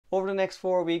Over the next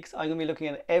 4 weeks, I'm going to be looking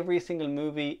at every single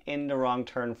movie in the Wrong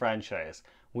Turn franchise.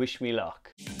 Wish me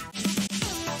luck.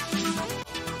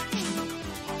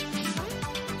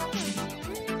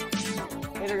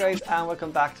 Hey there guys, and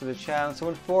welcome back to the channel. So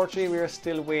unfortunately we are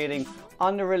still waiting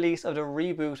on the release of the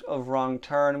reboot of Wrong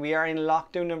Turn. We are in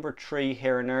lockdown number 3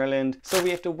 here in Ireland, so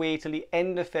we have to wait till the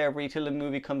end of February till the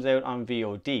movie comes out on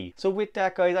VOD. So with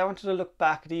that guys, I wanted to look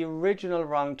back at the original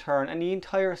Wrong Turn and the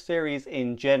entire series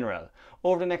in general.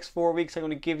 Over the next 4 weeks I'm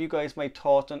going to give you guys my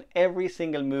thoughts on every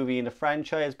single movie in the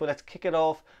franchise, but let's kick it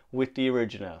off with the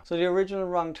original. So the original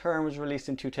Wrong Turn was released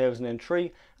in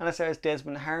 2003 and it stars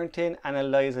Desmond Harrington and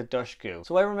Eliza Dushku.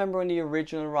 So I remember when the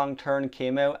original Wrong Turn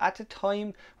came out, at the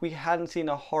time we hadn't seen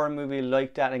a horror movie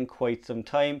like that in quite some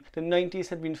time. The 90s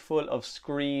had been full of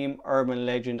Scream, Urban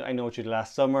Legend, I Know What You Did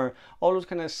Last Summer, all those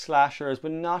kind of slashers,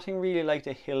 but nothing really like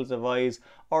The Hills of Eyes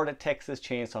or the Texas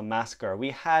Chainsaw Massacre.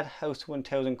 We had House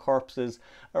 1000 Corpses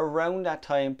around that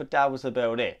time, but that was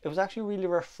about it. It was actually really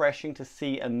refreshing to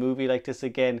see a movie like this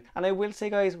again, and I will say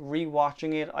guys,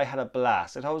 rewatching it I had a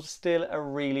blast. It was still a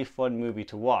really fun movie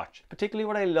to watch. Particularly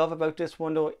what I love about this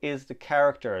one though is the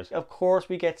characters. Of course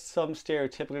we get some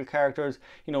stereotypical characters,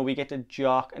 you know, we get the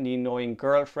jock and the annoying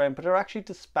girlfriend, but they're actually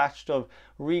dispatched of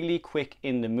really quick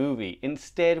in the movie.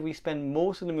 Instead we spend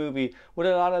most of the movie with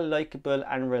a lot of likable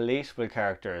and relatable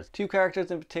characters. Two characters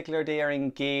in particular, they are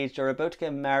engaged or about to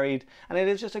get married, and it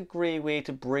is just a great way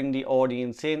to bring the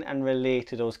audience in and relate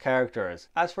to those characters.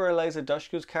 As for Eliza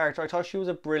Dushku's character, I thought she was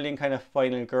a brilliant kind of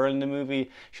final girl in the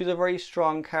movie. She's a very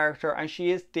strong character and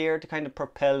she is there to kind of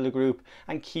propel the group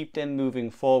and keep them moving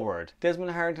forward.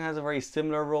 Desmond Harrington has a very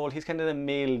similar role. He's kind of the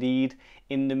male lead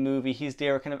in the movie. He's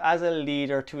there kind of as a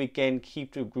leader to again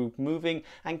keep the group moving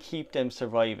and keep them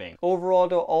surviving. Overall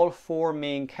though, all 4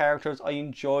 main characters I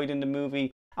enjoyed in the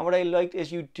movie. And what I liked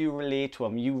is you do relate to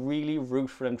them. You really root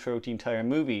for them throughout the entire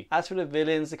movie. As for the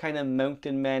villains, the kind of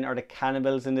mountain men or the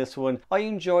cannibals in this one, I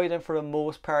enjoy them for the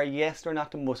most part. Yes, they're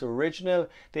not the most original.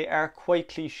 They are quite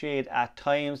cliched at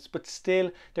times, but still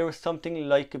there was something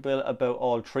likable about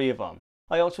all 3 of them.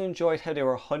 I also enjoyed how they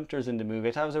were hunters in the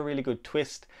movie. That was a really good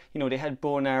twist. You know, they had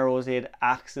bow and arrows, they had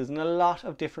axes and a lot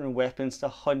of different weapons to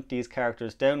hunt these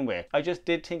characters down with. I just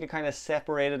did think it kind of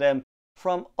separated them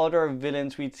from other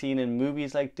villains we'd seen in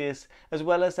movies like this, as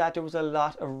well as that there was a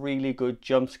lot of really good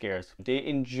jump scares. They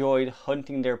enjoyed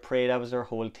hunting their prey, that was their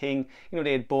whole thing. You know,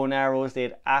 they had bow and arrows, they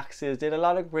had axes, they had a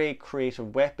lot of great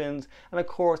creative weapons, and of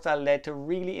course that led to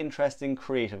really interesting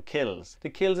creative kills. The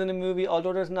kills in the movie,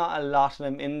 although there's not a lot of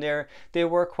them in there, they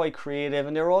were quite creative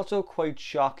and they were also quite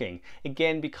shocking.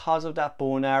 Again, because of that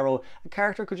bow and arrow, a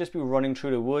character could just be running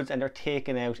through the woods and they're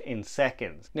taken out in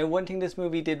seconds. Now one thing this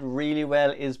movie did really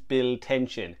well is build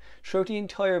tension. Throughout the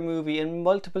entire movie, in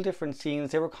multiple different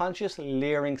scenes, they were consciously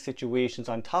layering situations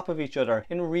on top of each other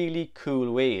in really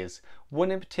cool ways. One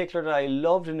in particular that I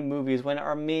loved in the movie is when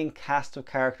our main cast of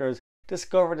characters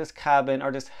discover this cabin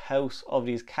or this house of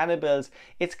these cannibals.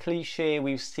 It's cliche,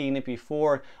 we've seen it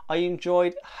before. I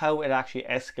enjoyed how it actually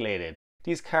escalated.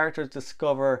 These characters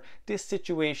discover this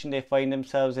situation they find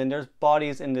themselves in. There's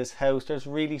bodies in this house, there's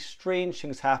really strange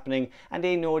things happening, and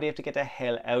they know they have to get the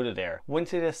hell out of there.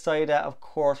 Once they decide that, of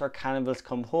course our cannibals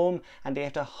come home and they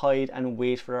have to hide and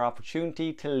wait for their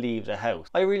opportunity to leave the house.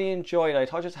 I really enjoyed it. I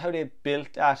thought just how they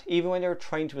built that, even when they were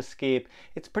trying to escape,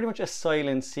 it's pretty much a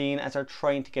silent scene as they're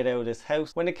trying to get out of this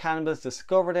house. When the cannibals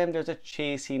discover them, there's a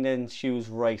chase scene that ensues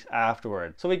right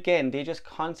afterwards. So again, they just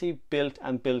constantly built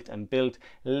and built and built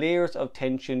layers of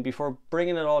tension before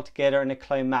bringing it all together in a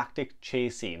climactic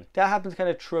chase scene. That happens kind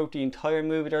of throughout the entire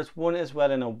movie. There's one as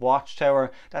well in a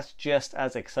watchtower that's just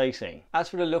as exciting. As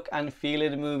for the look and feel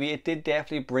of the movie, it did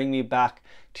definitely bring me back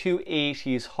to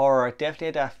 80s horror. It definitely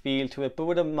had that feel to it, but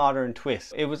with a modern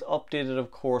twist. It was updated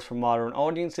of course for modern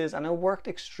audiences and it worked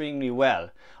extremely well.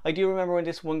 I do remember when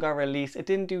this one got released, it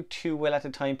didn't do too well at the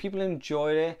time. People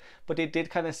enjoyed it, but they did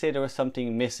kind of say there was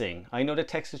something missing. I know the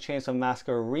Texas Chainsaw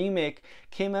Massacre remake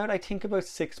came out I think about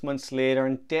 6 months later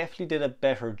and definitely did a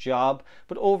better job,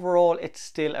 but overall it's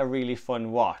still a really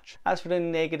fun watch. As for the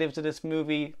negatives of this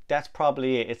movie, that's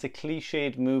probably it. It's a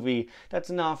cliched movie that's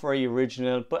not very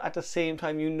original, but at the same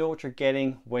time you know what you're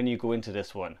getting when you go into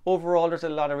this one. Overall there's a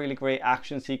lot of really great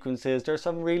action sequences, there's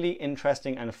some really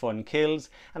interesting and fun kills,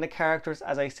 and the characters,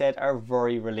 as I said, are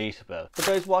very relatable. But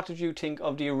guys, what did you think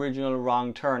of the original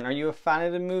Wrong Turn? Are you a fan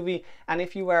of the movie? And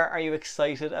if you are you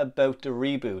excited about the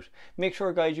reboot? Make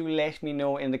sure guys you let me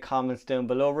know in the comments down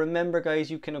below. Remember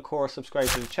guys, you can of course subscribe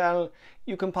to the channel,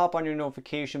 you can pop on your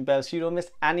notification bell so you don't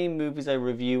miss any movies I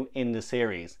review in the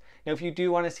series. Now if you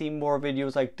do want to see more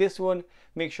videos like this one,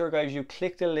 make sure guys you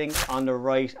click the link on the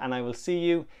right and I will see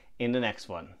you in the next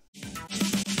one.